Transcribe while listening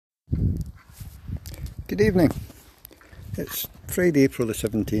Good evening. It's Friday, April the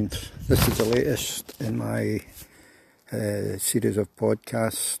 17th. This is the latest in my series of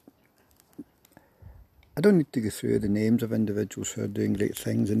podcasts. I don't need to go through the names of individuals who are doing great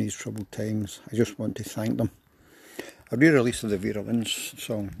things in these troubled times. I just want to thank them. A re-release of the Vera Lynch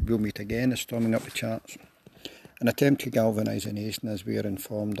song, We'll Meet Again, is storming up the charts. An attempt to galvanise the nation as we are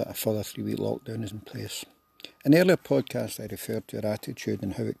informed that a further 3-week lockdown is in place. In earlier podcasts I referred to our attitude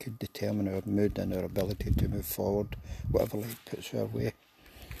and how it could determine our mood and our ability to move forward, whatever life puts our way.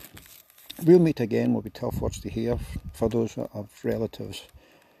 We'll meet again will be tough words to hear for those that have relatives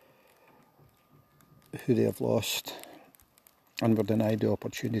who they have lost and were denied the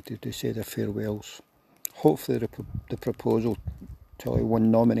opportunity to say their farewells. Hopefully the proposal to allow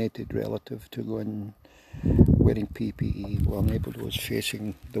one nominated relative to go in wearing PPE will enable those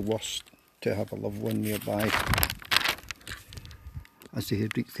facing the worst to have a loved one nearby as they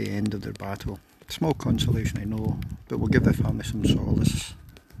had reached the end of their battle. Small consolation, I know, but will give the family some solace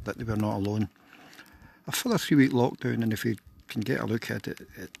that they were not alone. A further 3-week lockdown, and if you can get a look at it,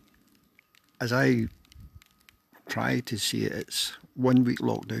 as I try to see it, it's 1 week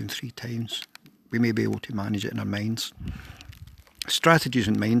lockdown 3 times. We may be able to manage it in our minds. Strategies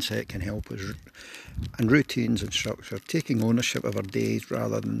and mindset can help us, and routines and structure, taking ownership of our days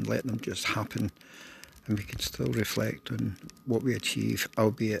rather than letting them just happen, and we can still reflect on what we achieve,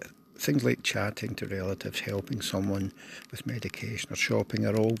 albeit things like chatting to relatives, helping someone with medication or shopping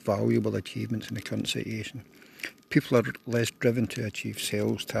are all valuable achievements in the current situation. People are less driven to achieve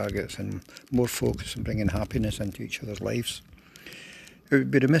sales targets and more focused on bringing happiness into each other's lives. It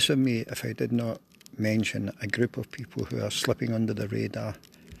would be remiss of me if I did not mention a group of people who are slipping under the radar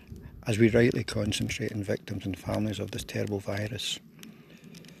as we rightly concentrate on victims and families of this terrible virus.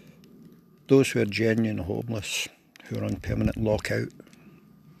 Those who are genuine homeless, who are on permanent lockout.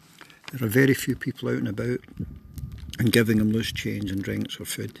 There are very few people out and about and giving them loose change and drinks or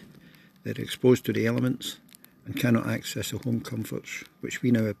food. They're exposed to the elements and cannot access the home comforts which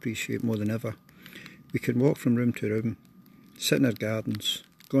we now appreciate more than ever. We can walk from room to room, sit in our gardens,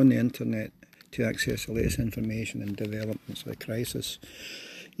 go on the internet to access the latest information and developments of the crisis,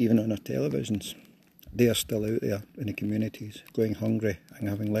 even on our televisions. They are still out there in the communities, going hungry and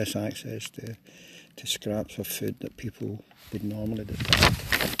having less access to scraps of food that people would normally detect.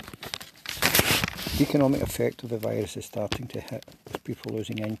 The economic effect of the virus is starting to hit, with people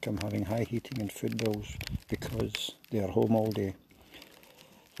losing income, having high heating and food bills because they are home all day.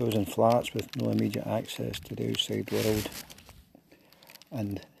 Those in flats with no immediate access to the outside world,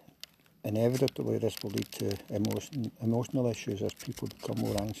 and inevitably this will lead to emotional issues as people become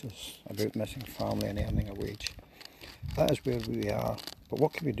more anxious about missing family and earning a wage. That is where we are, but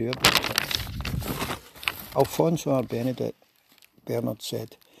what can we do about it? Alphonse R. Bernard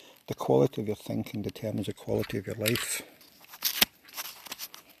said, "The quality of your thinking determines the quality of your life."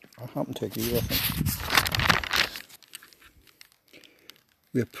 I happen to agree with him.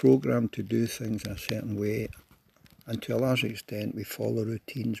 We are programmed to do things in a certain way, and to a large extent we follow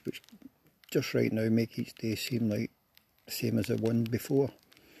routines which just right now make each day seem like the same as the one before.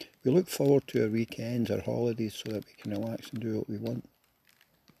 We look forward to our weekends, our holidays, so that we can relax and do what we want.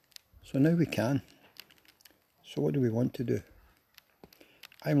 So now we can. So what do we want to do?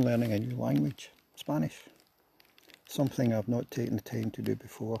 I'm learning a new language, Spanish. Something I've not taken the time to do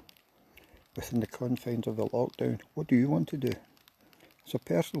before. Within the confines of the lockdown, what do you want to do? As a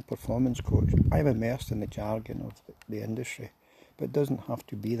personal performance coach, I'm immersed in the jargon of the industry, but it doesn't have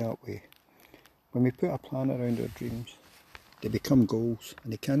to be that way. When we put a plan around our dreams, they become goals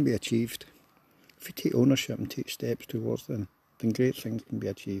and they can be achieved. If we take ownership and take steps towards them, then great things can be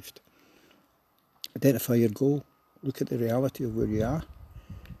achieved. Identify your goal, look at the reality of where you are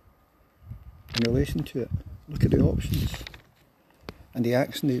in relation to it, look at the options and the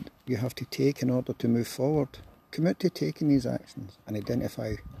action that you have to take in order to move forward. Commit to taking these actions and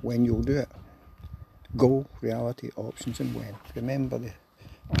identify when you'll do it. Goal, reality, options and when. Remember the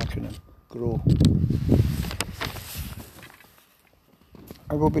acronym GROW.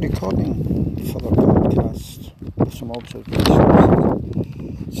 I will be recording further podcasts with some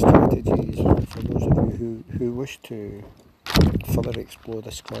observations, strategies for those of you who wish to further explore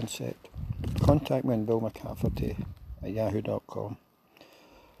this concept. Contact me on billmcafferty@yahoo.com.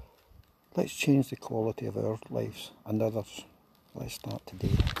 Let's change the quality of our lives and others. Let's start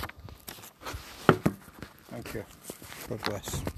today. Thank you. God bless.